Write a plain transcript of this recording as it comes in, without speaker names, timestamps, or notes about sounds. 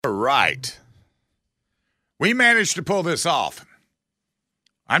right. We managed to pull this off.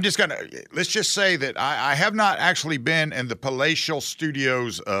 Let's just say that I have not actually been in the palatial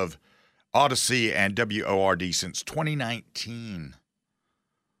studios of Odyssey and WORD since 2019.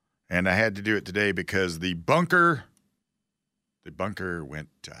 And I had to do it today because the bunker went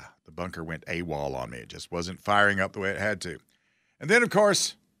AWOL on me. It just wasn't firing up the way it had to. And then, of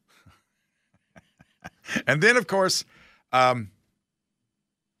course, I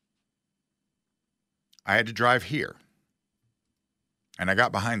had to drive here. And I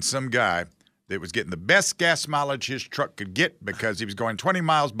got behind some guy that was getting the best gas mileage his truck could get because he was going 20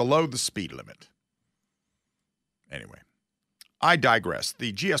 miles below the speed limit. Anyway, I digress.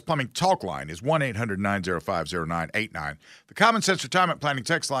 The GS Plumbing talk line is 1-800-905-0989. The Common Sense Retirement Planning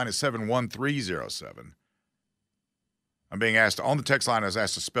text line is 71307. I'm being asked, on the text line, I was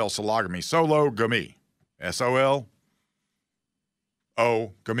asked to spell sologamy. Sologamy. S-O-L-O-Gamy.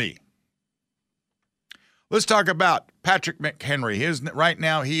 Let's talk about Patrick McHenry. Right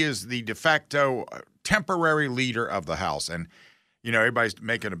now, he is the de facto temporary leader of the House. And, everybody's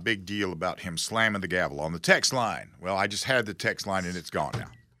making a big deal about him slamming the gavel on the text line. Well, I just had the text line, and it's gone now.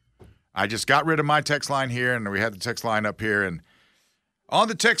 I just got rid of my text line here, and we had the text line up here. And on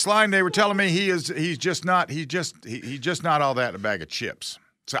the text line, they were telling me he's just not all that in a bag of chips.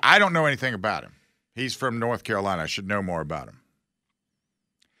 So I don't know anything about him. He's from North Carolina. I should know more about him.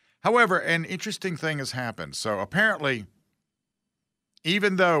 However, an interesting thing has happened. So apparently,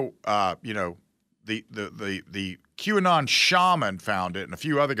 even though the QAnon shaman found it and a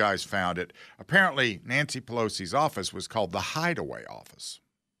few other guys found it, apparently Nancy Pelosi's office was called the Hideaway Office.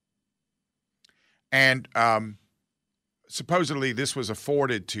 And supposedly this was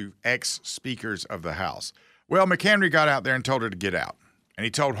afforded to ex-speakers of the House. Well, McHenry got out there and told her to get out. And he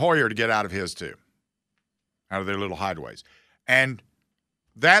told Hoyer to get out of his too, out of their little hideaways. And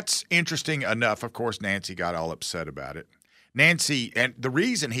that's interesting enough. Of course, Nancy got all upset about it. Nancy, and the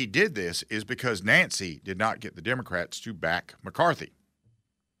reason he did this is because Nancy did not get the Democrats to back McCarthy,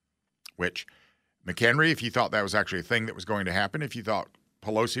 which McHenry, if you thought that was actually a thing that was going to happen, if you thought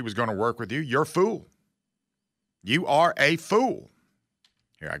Pelosi was going to work with you, you're a fool. You are a fool.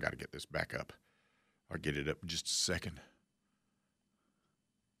 Here, I got to get this back up. I'll get it up in just a second.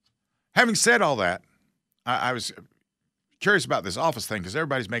 Having said all that, I was curious about this office thing because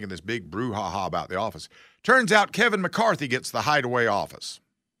everybody's making this big brouhaha about the office. Turns out Kevin McCarthy gets the hideaway office.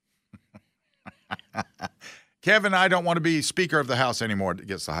 Kevin, I don't want to be Speaker of the House anymore,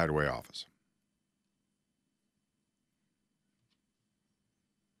 gets the hideaway office.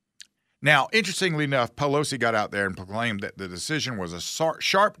 Now, interestingly enough, Pelosi got out there and proclaimed that the decision was a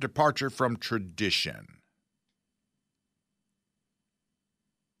sharp departure from tradition.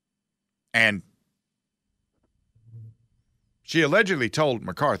 And she allegedly told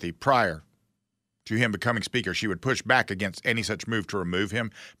McCarthy prior to him becoming Speaker she would push back against any such move to remove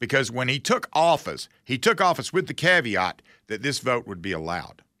him because when he took office with the caveat that this vote would be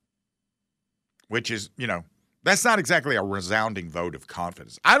allowed, which is, that's not exactly a resounding vote of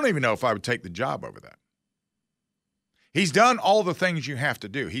confidence. I don't even know if I would take the job over that. He's done all the things you have to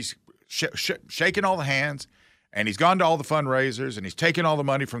do. He's shaken all the hands, and he's gone to all the fundraisers, and he's taken all the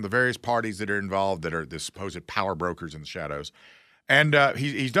money from the various parties that are involved that are the supposed power brokers in the shadows. And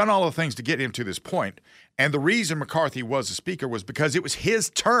he's done all the things to get him to this point. And the reason McCarthy was the Speaker was because it was his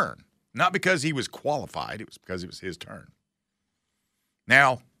turn, not because he was qualified. It was because it was his turn.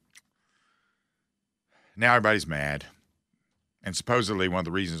 Now everybody's mad. And supposedly one of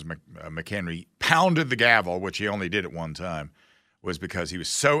the reasons McHenry pounded the gavel, which he only did at one time, was because he was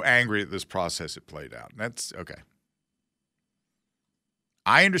so angry at this process it played out. That's okay.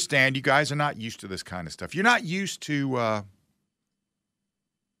 I understand you guys are not used to this kind of stuff. You're not used to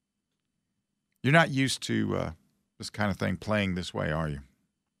this kind of thing playing this way, are you?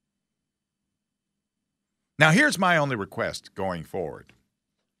 Now, here's my only request going forward,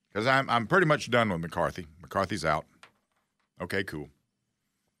 because I'm pretty much done with McCarthy. McCarthy's out. Okay, cool.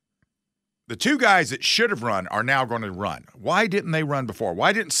 The two guys that should have run are now going to run. Why didn't they run before?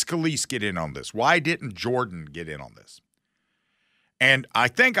 Why didn't Scalise get in on this? Why didn't Jordan get in on this? And I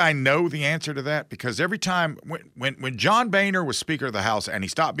think I know the answer to that because every time when John Boehner was Speaker of the House and he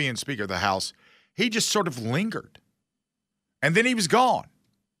stopped being Speaker of the House, he just sort of lingered. And then he was gone.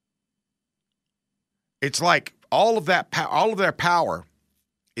 It's like all of their power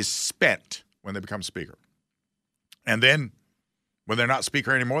is spent when they become Speaker. And then when they're not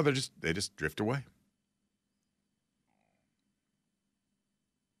Speaker anymore, they just drift away.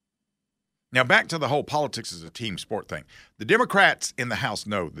 Now, back to the whole politics is a team sport thing. The Democrats in the House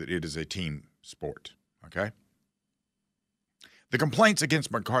know that it is a team sport, okay? The complaints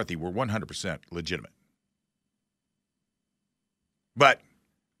against McCarthy were 100% legitimate. But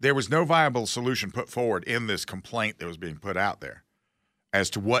there was no viable solution put forward in this complaint that was being put out there as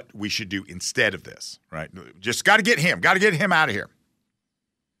to what we should do instead of this, right? Just got to get him out of here.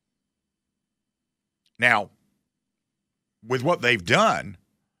 Now, with what they've done,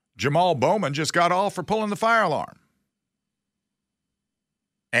 Jamal Bowman just got off for pulling the fire alarm.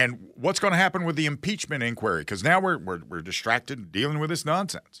 And what's going to happen with the impeachment inquiry? Because now we're distracted dealing with this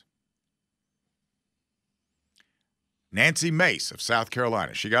nonsense. Nancy Mace of South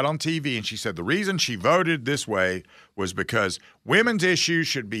Carolina, she got on TV and she said the reason she voted this way was because women's issues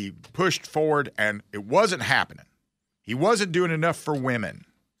should be pushed forward, and it wasn't happening. He wasn't doing enough for women.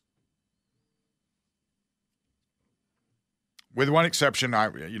 With one exception,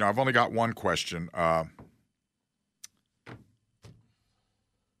 I've only got one question.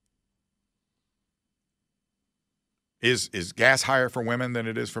 Is gas higher for women than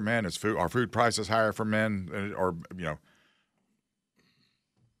it is for men? Are food prices higher for men? Or,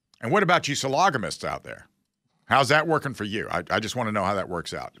 and what about you sologamists out there? How's that working for you? I just want to know how that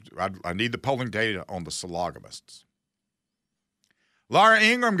works out. I need the polling data on the sologamists. Laura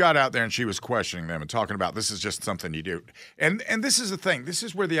Ingraham got out there and she was questioning them and talking about this is just something you do. And this is the thing. This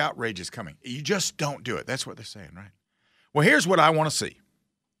is where the outrage is coming. You just don't do it. That's what they're saying, right? Well, here's what I want to see.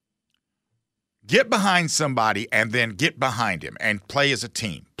 Get behind somebody and then get behind him and play as a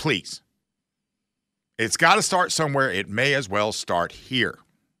team, please. It's got to start somewhere. It may as well start here.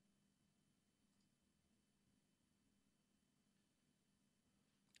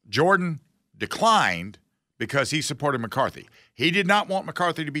 Jordan declined because he supported McCarthy. He did not want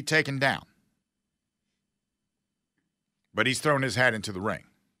McCarthy to be taken down. But he's thrown his hat into the ring.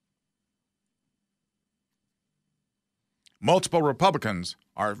 Multiple Republicans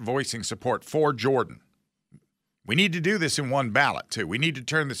are voicing support for Jordan. We need to do this in one ballot, too. We need to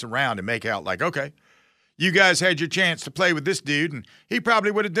turn this around and make out like, okay, you guys had your chance to play with this dude, and he probably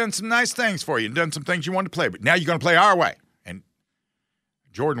would have done some nice things for you and done some things you wanted to play, but now you're going to play our way. And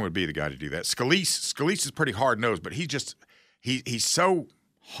Jordan would be the guy to do that. Scalise is pretty hard-nosed, but he's so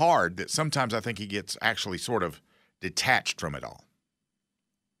hard that sometimes I think he gets actually sort of detached from it all.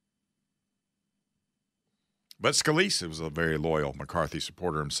 But Scalise was a very loyal McCarthy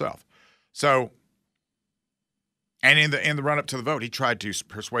supporter himself. So, and in the run-up to the vote, he tried to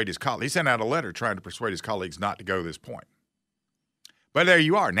persuade his colleagues. He sent out a letter trying to persuade his colleagues not to go to this point. But there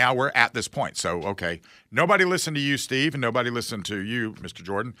you are. Now we're at this point. So, okay, nobody listened to you, Steve, and nobody listened to you, Mr.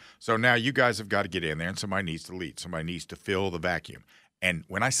 Jordan. So now you guys have got to get in there, and somebody needs to lead. Somebody needs to fill the vacuum. And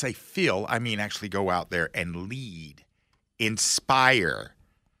when I say fill, I mean actually go out there and lead, inspire,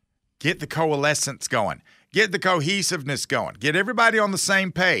 get the coalescence going. Get the cohesiveness going. Get everybody on the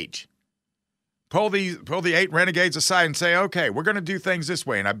same page. Pull the 8 renegades aside and say, okay, we're going to do things this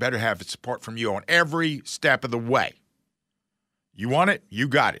way, and I better have support from you on every step of the way. You want it? You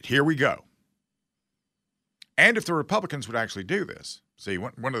got it. Here we go. And if the Republicans would actually do this, see,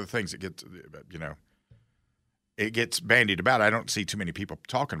 one of the things that gets, it gets bandied about, I don't see too many people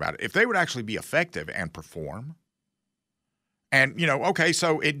talking about it. If they would actually be effective and perform, and, okay,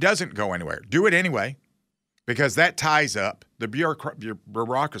 so it doesn't go anywhere. Do it anyway. Because that ties up the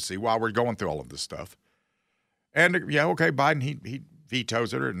bureaucracy while we're going through all of this stuff. And, Biden, he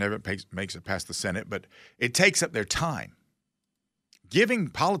vetoes it or never makes it past the Senate, but it takes up their time. Giving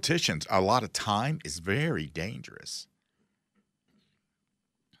politicians a lot of time is very dangerous.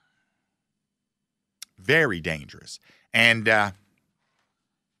 Very dangerous. And,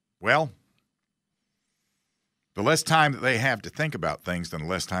 the less time that they have to think about things, then the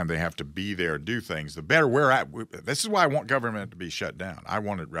less time they have to be there and do things, the better we're at. This is why I want government to be shut down. I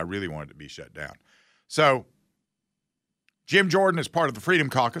really want it to be shut down. So Jim Jordan is part of the Freedom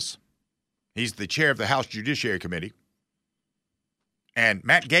Caucus. He's the chair of the House Judiciary Committee. And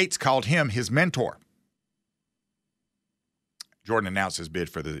Matt Gaetz called him his mentor. Jordan announced his bid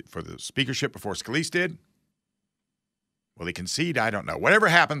for the speakership before Scalise did. Will he concede? I don't know. Whatever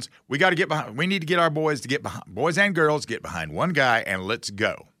happens, we got to get behind. We need to get our boys and girls get behind one guy, and let's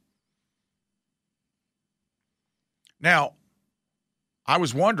go. Now, I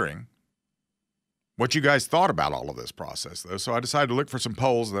was wondering what you guys thought about all of this process, though. So I decided to look for some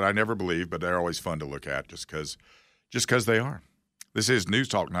polls that I never believe, but they're always fun to look at just because they are. This is News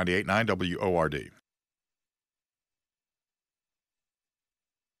Talk 98.9 WORD.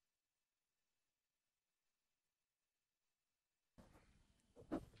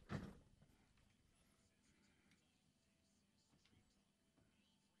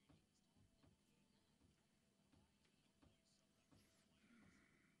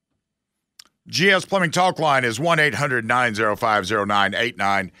 GS Plumbing Talk Line is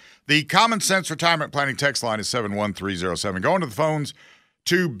 1-800-905-0989. The Common Sense Retirement Planning text line is 71307. Going to the phones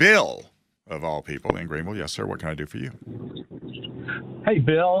to Bill, of all people, in Greenville. Yes, sir. What can I do for you? Hey,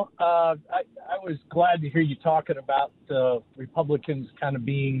 Bill. I was glad to hear you talking about Republicans kind of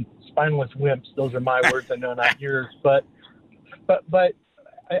being spineless wimps. Those are my words. I know, not yours. But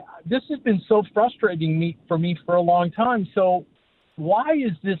this has been so frustrating for me for a long time. So why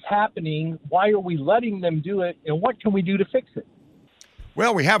is this happening? Why are we letting them do it? And what can we do to fix it?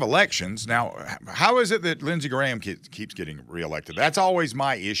 Well, we have elections. Now, how is it that Lindsey Graham keeps getting reelected? That's always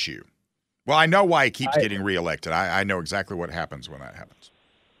my issue. Well, I know why he keeps getting reelected. I know exactly what happens when that happens.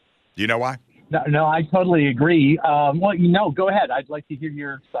 Do you know why? No, I totally agree. Go ahead. I'd like to hear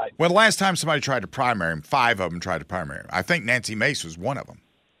your side. Well, the last time somebody tried to primary him, 5 of them tried to primary him. I think Nancy Mace was one of them,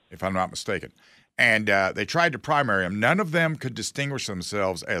 if I'm not mistaken. And they tried to primary him. None of them could distinguish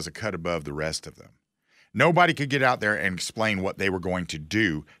themselves as a cut above the rest of them. Nobody could get out there and explain what they were going to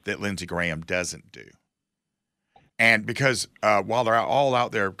do that Lindsey Graham doesn't do. And because while they're all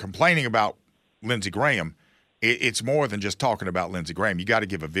out there complaining about Lindsey Graham, it's more than just talking about Lindsey Graham. You got to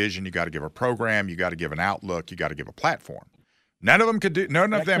give a vision. You got to give a program. You got to give an outlook. You got to give a platform. None of them could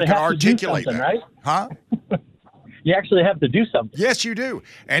articulate that. Right? Huh? You actually have to do something. Yes, you do.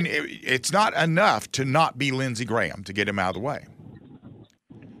 And it's not enough to not be Lindsey Graham to get him out of the way.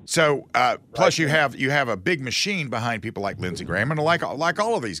 So, plus you have a big machine behind people like Lindsey Graham and like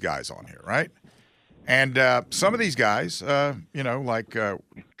all of these guys on here, right? And some of these guys, like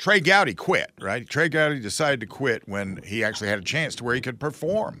Trey Gowdy quit, right? Trey Gowdy decided to quit when he actually had a chance to where he could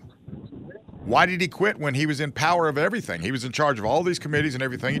perform. Why did he quit when he was in power of everything? He was in charge of all these committees and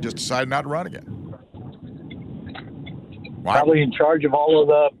everything. He just decided not to run again. Why? Probably in charge of all of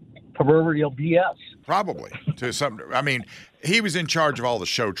the proverbial BS. Probably. He was in charge of all the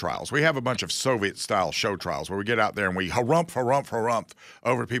show trials. We have a bunch of Soviet-style show trials where we get out there and we harumph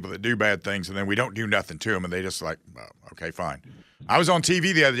over people that do bad things, and then we don't do nothing to them, and they just like, oh, okay, fine. I was on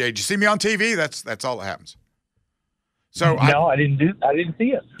TV the other day. Did you see me on TV? That's all that happens. So I didn't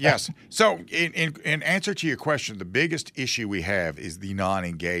see it. Yes. So in answer to your question, the biggest issue we have is the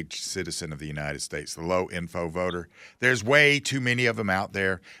non-engaged citizen of the United States, the low info voter. There's way too many of them out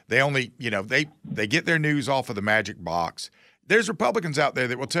there. They only, they get their news off of the magic box. There's Republicans out there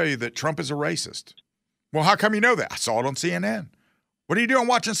that will tell you that Trump is a racist. Well, how come you know that? I saw it on CNN. What are you doing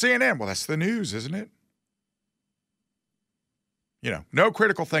watching CNN? Well, that's the news, isn't it? No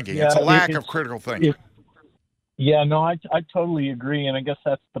critical thinking. Yeah, it's a lack of critical thinking. Yeah, no, I totally agree, and I guess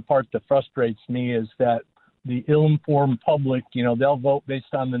that's the part that frustrates me is that the ill-informed public, they'll vote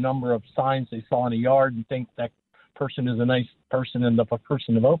based on the number of signs they saw in a yard and think that person is a nice person and the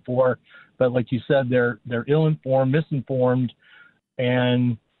person to vote for. But like you said, they're ill-informed, misinformed,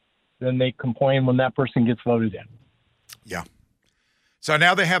 and then they complain when that person gets voted in. Yeah. So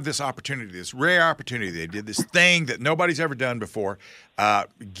now they have this opportunity, this rare opportunity. They did this thing that nobody's ever done before.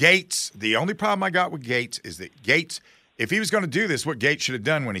 Gates, the only problem I got with Gates is that Gates, if he was going to do this, what Gates should have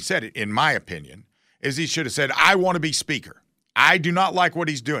done when he said it, in my opinion, is he should have said, I want to be speaker. I do not like what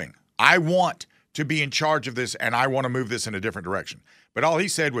he's doing. I want to be in charge of this, and I want to move this in a different direction. But all he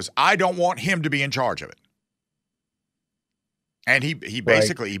said was, I don't want him to be in charge of it. And he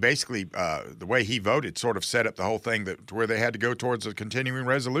basically the way he voted sort of set up the whole thing to where they had to go towards a continuing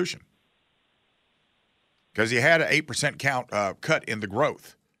resolution because he had an 8% cut in the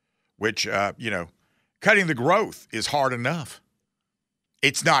growth, which cutting the growth is hard enough.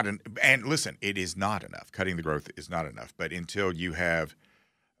 It's not and listen, it is not enough. Cutting the growth is not enough. But until you have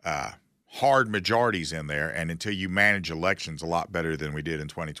hard majorities in there, and until you manage elections a lot better than we did in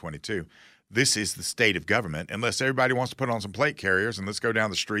 2022. This is the state of government, unless everybody wants to put on some plate carriers and let's go down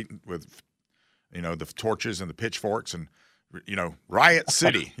the street with, the torches and the pitchforks and, riot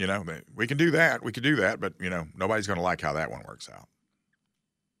city. We can do that. We could do that, but, nobody's going to like how that one works out.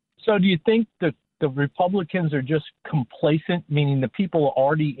 So do you think that the Republicans are just complacent, meaning the people are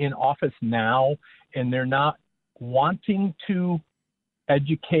already in office now and they're not wanting to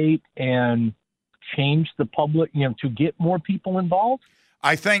educate and change the public, to get more people involved?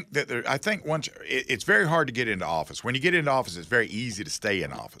 I think once it's very hard to get into office. When you get into office, it's very easy to stay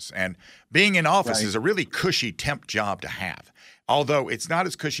in office. And being in office is a really cushy temp job to have. Although it's not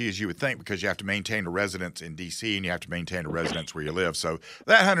as cushy as you would think because you have to maintain a residence in D.C. and you have to maintain a residence where you live. So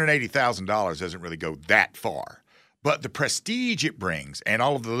that $180,000 doesn't really go that far. But the prestige it brings and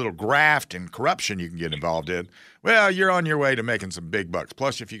all of the little graft and corruption you can get involved in, well, you're on your way to making some big bucks.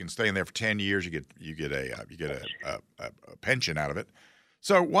 Plus, if you can stay in there for 10 years, you get a pension out of it.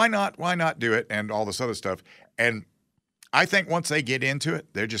 So why not do it and all this other stuff? And I think once they get into it,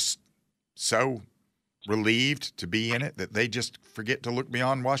 they're just so relieved to be in it that they just forget to look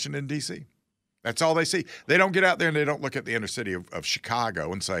beyond Washington, D.C. That's all they see. They don't get out there and they don't look at the inner city of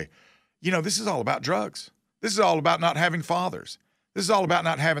Chicago and say, this is all about drugs. This is all about not having fathers. This is all about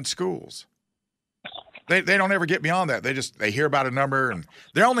not having schools. They don't ever get beyond that. They hear about a number, and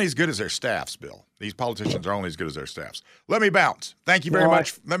they're only as good as their staffs, Bill. These politicians are only as good as their staffs. Let me bounce. Thank you very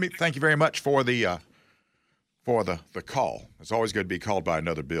much. Thank you very much for the call. It's always good to be called by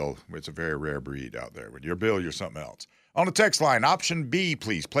another Bill. It's a very rare breed out there. When you're Bill, you're something else. On the text line, option B,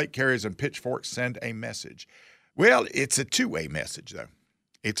 please. Plate carriers and pitchforks send a message. Well, it's a two-way message, though.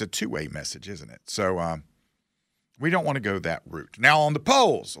 It's a two-way message, isn't it? So we don't want to go that route. Now, on the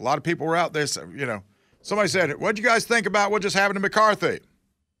polls, a lot of people were out there, somebody said, what'd you guys think about what just happened to McCarthy?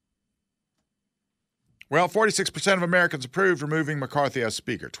 Well, 46% of Americans approved removing McCarthy as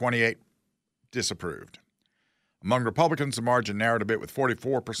Speaker. 28% disapproved. Among Republicans, the margin narrowed a bit with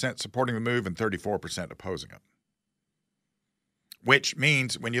 44% supporting the move and 34% opposing it. Which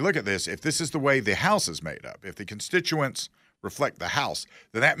means, when you look at this, if this is the way the House is made up, if the constituents reflect the House,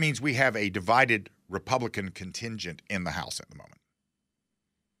 then that means we have a divided Republican contingent in the House at the moment.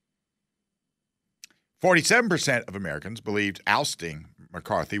 47% of Americans believed ousting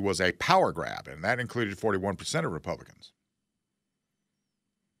McCarthy was a power grab, and that included 41% of Republicans.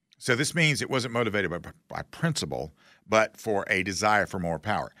 So this means it wasn't motivated by principle, but for a desire for more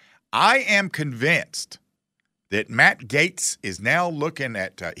power. I am convinced that Matt Gaetz is now looking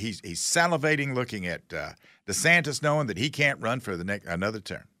at he's salivating, looking at DeSantis, knowing that he can't run for another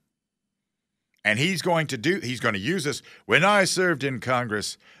term, and he's going to use this. When I served in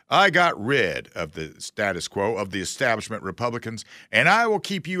Congress, I got rid of the status quo of the establishment Republicans, and I will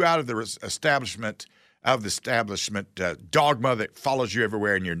keep you out of the establishment dogma that follows you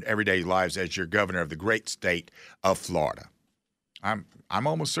everywhere in your everyday lives as your governor of the great state of Florida. I'm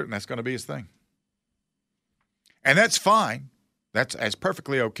almost certain that's going to be his thing. And that's fine. That's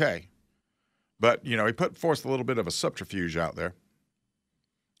perfectly okay. But, he put forth a little bit of a subterfuge out there.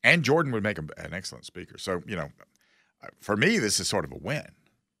 And Jordan would make an excellent speaker. So, for me, this is sort of a win.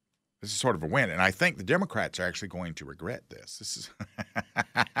 This is sort of a win. And I think the Democrats are actually going to regret this.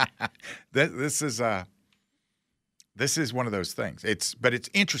 This is one of those things. But it's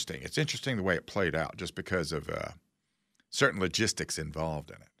interesting. It's interesting the way it played out just because of certain logistics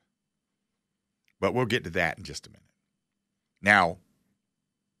involved in it. But we'll get to that in just a minute. Now,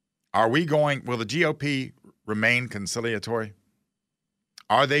 will the GOP remain conciliatory?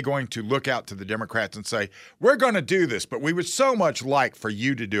 Are they going to look out to the Democrats and say, we're going to do this, but we would so much like for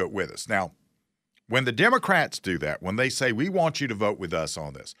you to do it with us? Now, when the Democrats do that, when they say, we want you to vote with us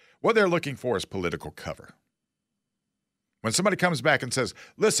on this, what they're looking for is political cover. When somebody comes back and says,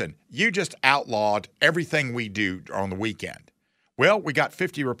 listen, you just outlawed everything we do on the weekend. Well, we got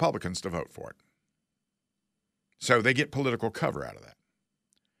 50 Republicans to vote for it. So they get political cover out of that.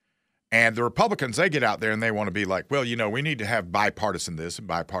 And the Republicans, they get out there and they want to be like, well, we need to have bipartisan this and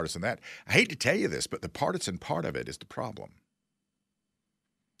bipartisan that. I hate to tell you this, but the partisan part of it is the problem.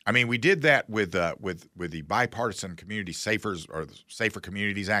 I mean, we did that with the bipartisan community Safers or the Safer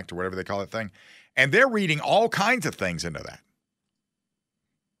Communities Act or whatever they call that thing. And they're reading all kinds of things into that.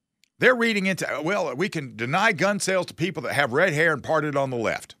 They're reading into, we can deny gun sales to people that have red hair and parted on the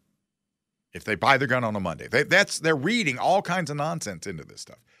left if they buy their gun on a Monday. They're reading all kinds of nonsense into this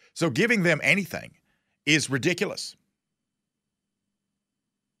stuff. So giving them anything is ridiculous.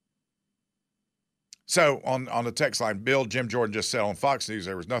 So on the text line, Jim Jordan just said on Fox News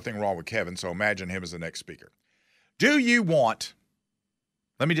there was nothing wrong with Kevin, so imagine him as the next speaker. Let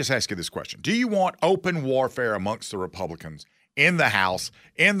me just ask you this question. Do you want open warfare amongst the Republicans in the House,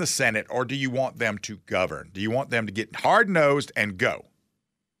 in the Senate, or do you want them to govern? Do you want them to get hard-nosed and go?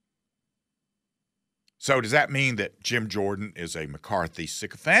 So does that mean that Jim Jordan is a McCarthy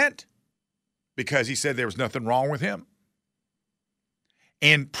sycophant because he said there was nothing wrong with him?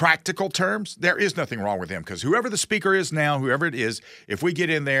 In practical terms, there is nothing wrong with him because whoever the speaker is now, whoever it is, if we get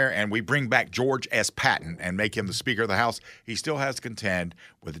in there and we bring back George S. Patton and make him the Speaker of the House, he still has to contend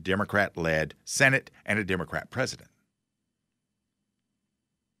with a Democrat-led Senate and a Democrat president.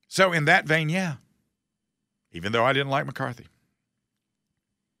 So in that vein, yeah, even though I didn't like McCarthy.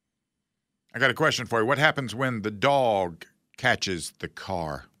 I got a question for you. What happens when the dog catches the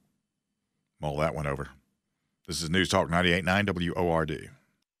car? Mull that one over. This is News Talk 98.9 WORD.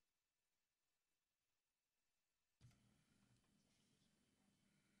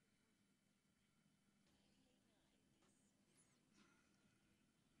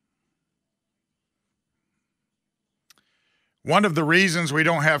 One of the reasons we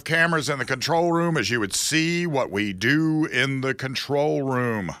don't have cameras in the control room is you would see what we do in the control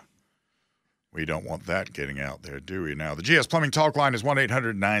room. We don't want that getting out there, do we? Now, the GS Plumbing Talk line is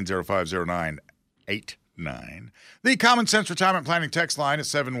 1-800-905-0989. The Common Sense Retirement Planning text line is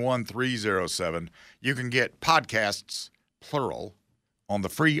 71307. You can get podcasts, plural, on the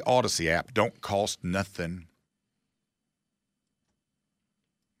free Odyssey app. Don't cost nothing.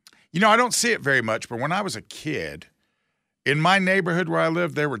 You know, I don't see it very much, but when I was a kid, in my neighborhood where I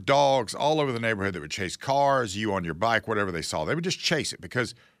lived, there were dogs all over the neighborhood that would chase cars, you on your bike, whatever they saw. They would just chase it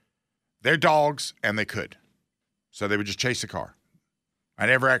because they're dogs and they could. So they would just chase the car. I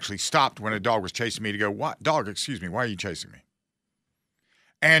never actually stopped when a dog was chasing me to go, "What? Dog, excuse me, why are you chasing me?"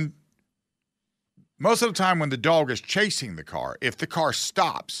 And most of the time when the dog is chasing the car, if the car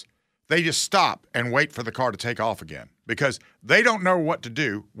stops, they just stop and wait for the car to take off again because they don't know what to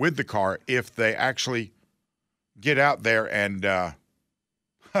do with the car if they actually get out there and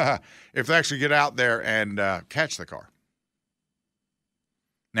catch the car.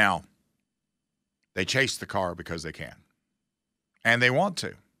 Now, they chase the car because they can. And they want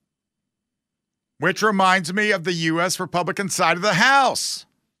to. Which reminds me of the U.S. Republican side of the House.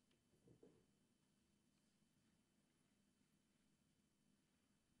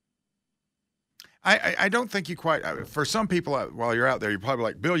 I don't think you quite, for some people while you're out there, you're probably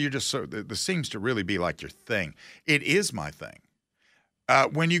like, Bill, this seems to really be like your thing. It is my thing.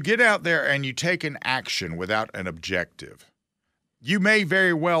 When you get out there and you take an action without an objective, you may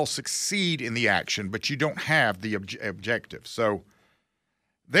very well succeed in the action, but you don't have the objective. So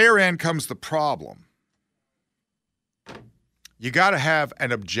therein comes the problem. You got to have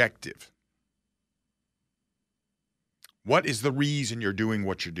an objective. What is the reason you're doing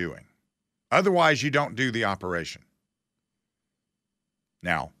what you're doing? Otherwise, you don't do the operation.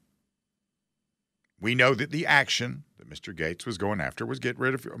 Now, we know that the action that Mr. Gates was going after was get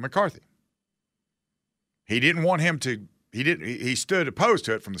rid of McCarthy. He didn't want him to, he stood opposed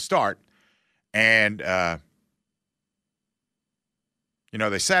to it from the start. And, they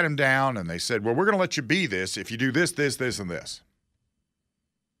sat him down and they said, well, we're going to let you be this if you do this, this, this, and this.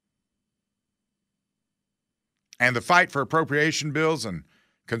 And the fight for appropriation bills and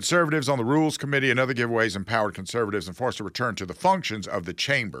conservatives on the Rules Committee and other giveaways empowered conservatives and forced a return to the functions of the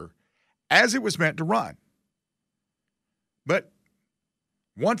chamber as it was meant to run. But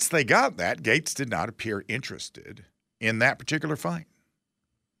once they got that, Gates did not appear interested in that particular fight.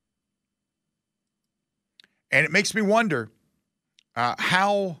 And it makes me wonder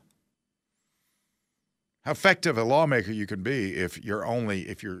how effective a lawmaker you can be if you're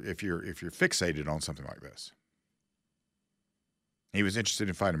fixated on something like this. He was interested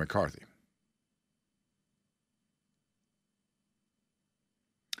in fighting McCarthy.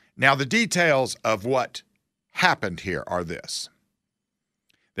 Now, the details of what happened here are this.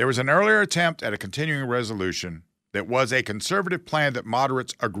 There was an earlier attempt at a continuing resolution that was a conservative plan that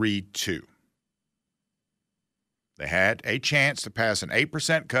moderates agreed to. They had a chance to pass an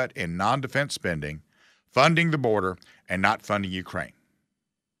 8% cut in non-defense spending, funding the border, and not funding Ukraine.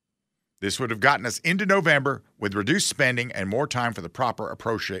 This would have gotten us into November with reduced spending and more time for the proper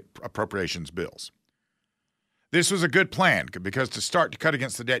appropriations bills. This was a good plan because to start to cut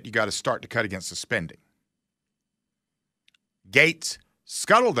against the debt, you got to start to cut against the spending. Gates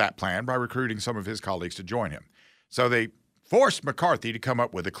scuttled that plan by recruiting some of his colleagues to join him. So they forced McCarthy to come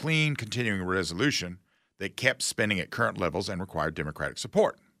up with a clean continuing resolution that kept spending at current levels and required Democratic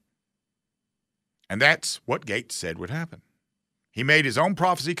support. And that's what Gates said would happen. He made his own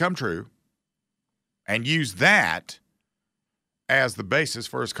prophecy come true and used that as the basis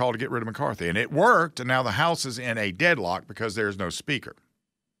for his call to get rid of McCarthy. And it worked, and now the House is in a deadlock because there's no speaker.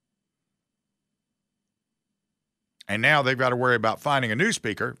 And now they've got to worry about finding a new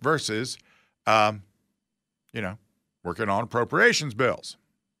speaker versus, working on appropriations bills.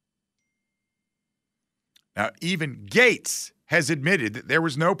 Now, even Gates has admitted that there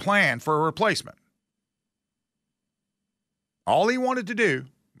was no plan for a replacement. All he wanted to do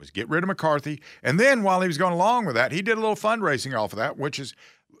was get rid of McCarthy. And then while he was going along with that, he did a little fundraising off of that, which is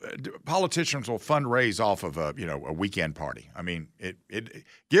politicians will fundraise off of a weekend party. I mean,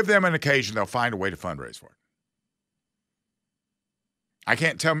 give them an occasion, they'll find a way to fundraise for it. I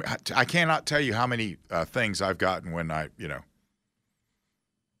cannot tell you how many things I've gotten when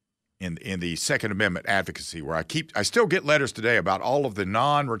in the Second Amendment advocacy where I still get letters today about all of the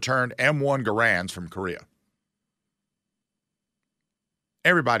non-returned M1 Garans from Korea.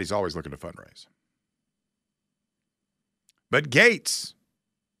 Everybody's always looking to fundraise. But Gates,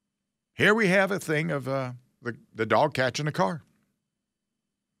 here we have a thing of the dog catching a car.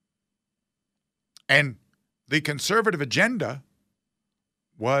 And the conservative agenda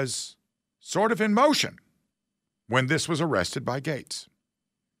was sort of in motion when this was arrested by Gates.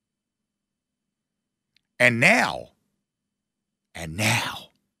 And now,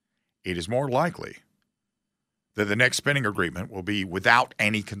 it is more likely that the next spending agreement will be without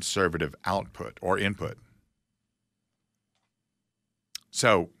any conservative output or input.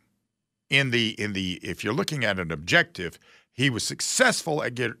 So, if you're looking at an objective, he was successful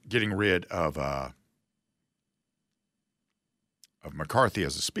at getting rid of McCarthy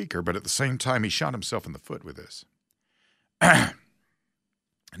as a speaker, but at the same time, he shot himself in the foot with this. And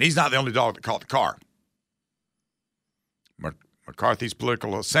he's not the only dog that caught the car. McCarthy's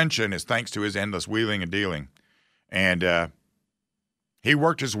political ascension is thanks to his endless wheeling and dealing. And he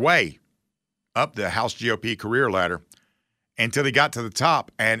worked his way up the House GOP career ladder until he got to the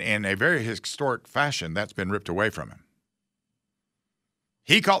top, and in a very historic fashion, that's been ripped away from him.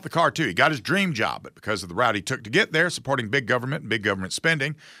 He caught the car, too. He got his dream job, but because of the route he took to get there, supporting big government and big government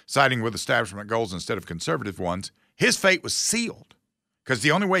spending, siding with establishment goals instead of conservative ones, his fate was sealed. Because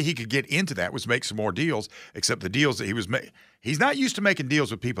the only way he could get into that was make some more deals, except the deals that he was making. He's not used to making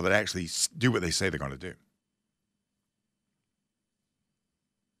deals with people that actually do what they say they're going to do.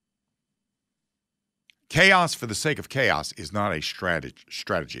 Chaos for the sake of chaos is not a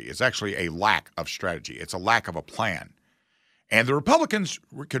strategy. It's actually a lack of strategy. It's a lack of a plan. And the Republicans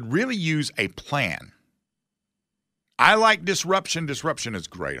could really use a plan. I like disruption. Disruption is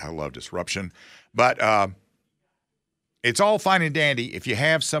great. I love disruption. But it's all fine and dandy if you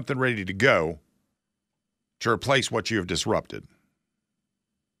have something ready to go to replace what you have disrupted.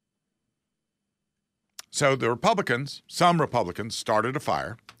 So the Republicans, some Republicans, started a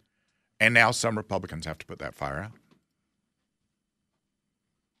fire. And now some Republicans have to put that fire out.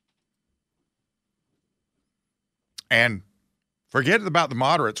 And forget about the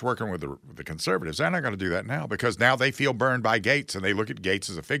moderates working with the conservatives. They're not going to do that now because now they feel burned by Gates and they look at Gates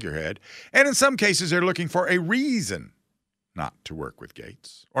as a figurehead. And in some cases, they're looking for a reason not to work with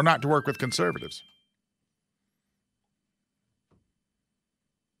Gates or not to work with conservatives.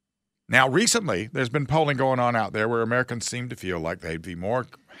 Now, recently, there's been polling going on out there where Americans seem to feel like they'd be more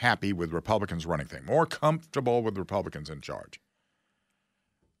happy with Republicans running things, more comfortable with Republicans in charge.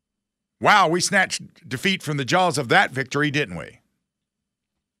 Wow, we snatched defeat from the jaws of that victory, didn't we?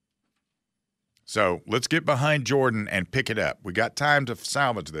 So let's get behind Jordan and pick it up. We got time to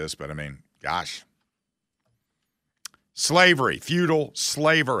salvage this, but I mean, gosh. Slavery, feudal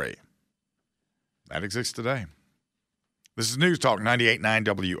slavery. That exists today. This is News Talk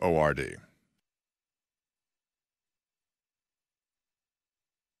 98.9 WORD.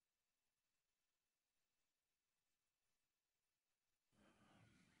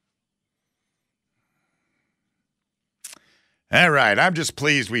 All right, I'm just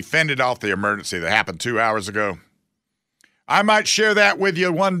pleased we fended off the emergency that happened 2 hours ago. I might share that with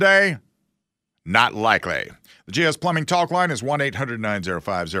you one day. Not likely. The GS Plumbing Talk line is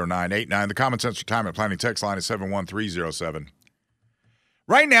 1-800-905-0989. The Common Sense Retirement Planning text line is 71307.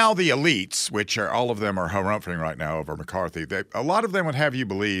 Right now, the elites, which are all of them are harumphing right now over McCarthy, a lot of them would have you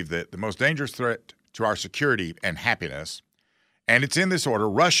believe that the most dangerous threat to our security and happiness, and it's in this order,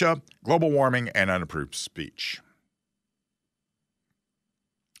 Russia, global warming, and unapproved speech.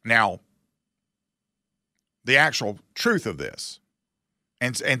 Now, the actual truth of this,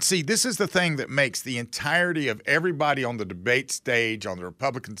 and see, this is the thing that makes the entirety of everybody on the debate stage on the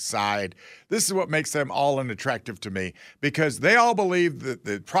Republican side, this is what makes them all unattractive to me, because they all believe that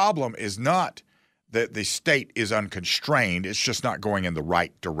the problem is not that the state is unconstrained, it's just not going in the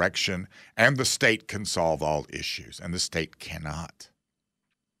right direction, and the state can solve all issues, and the state cannot.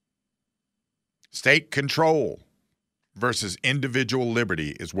 State control versus individual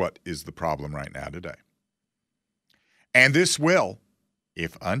liberty is what is the problem right now today. And this will,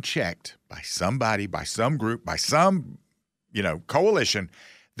 if unchecked by somebody, by some group, by some, coalition,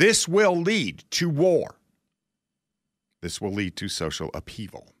 this will lead to war. This will lead to social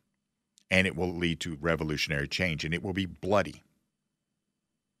upheaval. And it will lead to revolutionary change, and it will be bloody.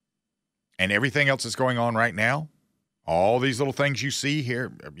 And everything else that's going on right now, all these little things you see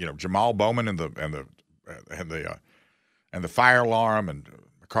here, Jamal Bowman and the fire alarm and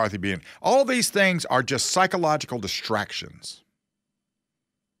McCarthy being, all these things are just psychological distractions.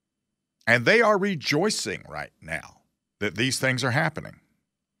 And they are rejoicing right now that these things are happening.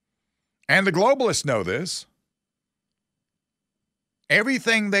 And the globalists know this.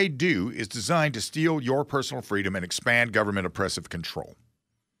 Everything they do is designed to steal your personal freedom and expand government oppressive control.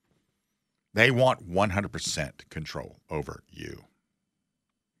 They want 100% control over you.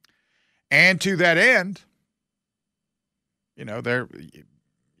 And to that end,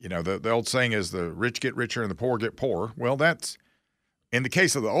 the old saying is the rich get richer and the poor get poorer. Well, that's, in the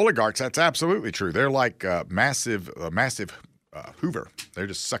case of the oligarchs, that's absolutely true. They're like massive Hoover. They're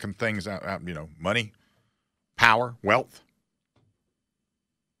just sucking things out, money power, wealth,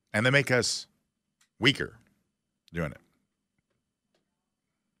 and they make us weaker doing it.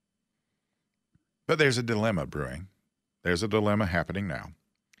 But there's a dilemma brewing. There's a dilemma happening now.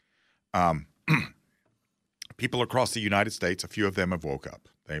 People across the United States, a few of them have woke up.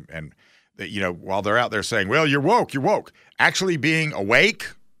 While they're out there saying, well, you're woke. Actually being awake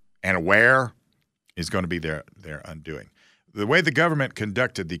and aware is going to be their undoing. The way the government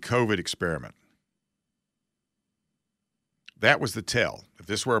conducted the COVID experiment, that was the tell. If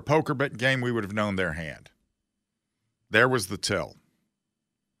this were a poker bet game, we would have known their hand. There was the tell.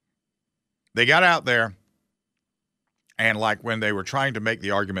 They got out there, and like when they were trying to make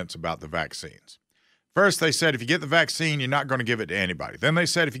the arguments about the vaccines. First, they said if you get the vaccine, you're not going to give it to anybody. Then they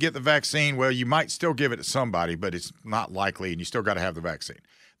said if you get the vaccine, well, you might still give it to somebody, but it's not likely, and you still got to have the vaccine.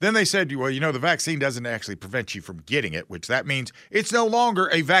 Then they said, well, the vaccine doesn't actually prevent you from getting it, which that means it's no longer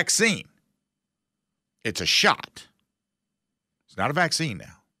a vaccine. It's a shot. It's not a vaccine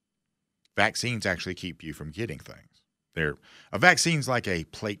now. Vaccines actually keep you from getting things. A vaccine's like a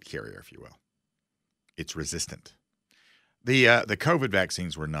plate carrier, if you will. It's resistant. The COVID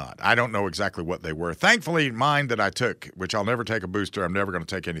vaccines were not. I don't know exactly what they were. Thankfully, mine that I took, which I'll never take a booster, I'm never going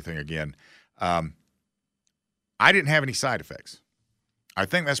to take anything again, I didn't have any side effects. I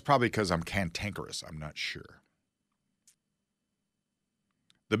think that's probably because I'm cantankerous. I'm not sure.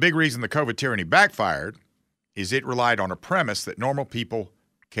 The big reason the COVID tyranny backfired is it relied on a premise that normal people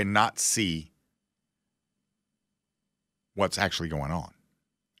cannot see what's actually going on.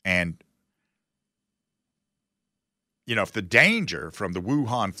 And if the danger from the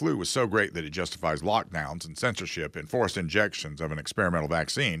Wuhan flu was so great that it justifies lockdowns and censorship and forced injections of an experimental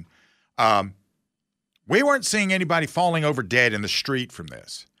vaccine, we weren't seeing anybody falling over dead in the street from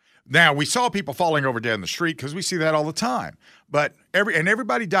this. Now, we saw people falling over dead in the street because we see that all the time. But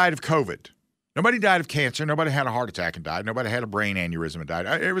everybody died of COVID. Nobody died of cancer. Nobody had a heart attack and died. Nobody had a brain aneurysm and died.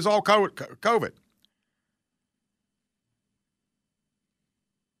 It was all COVID.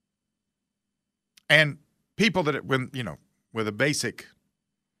 And people that, with a basic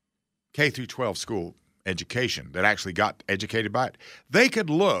K through 12 school education that actually got educated by it, they could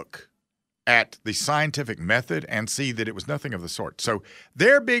look at the scientific method and see that it was nothing of the sort. So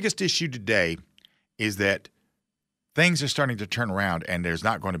their biggest issue today is that things are starting to turn around and there's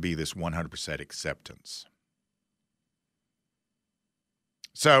not going to be this 100% acceptance.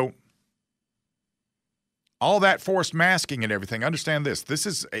 So all that forced masking and everything, understand this. This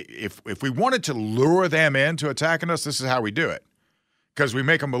is, if we wanted to lure them into attacking us, this is how we do it. Because we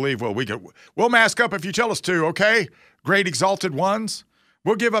make them believe, well, we'll mask up if you tell us to, okay? Great exalted ones.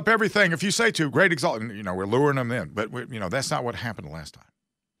 We'll give up everything if you say to. Great exalted. We're luring them in. But, that's not what happened last time.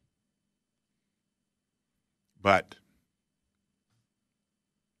 But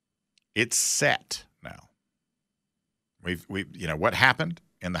it's set now. What happened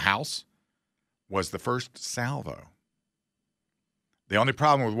in the House was the first salvo. The only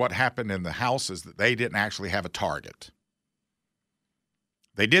problem with what happened in the House is that they didn't actually have a target.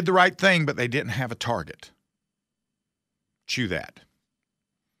 They did the right thing, but they didn't have a target. Chew that.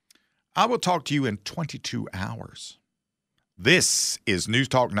 I will talk to you in 22 hours. This is News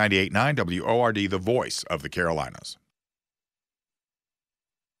Talk 98.9 WORD, the voice of the Carolinas.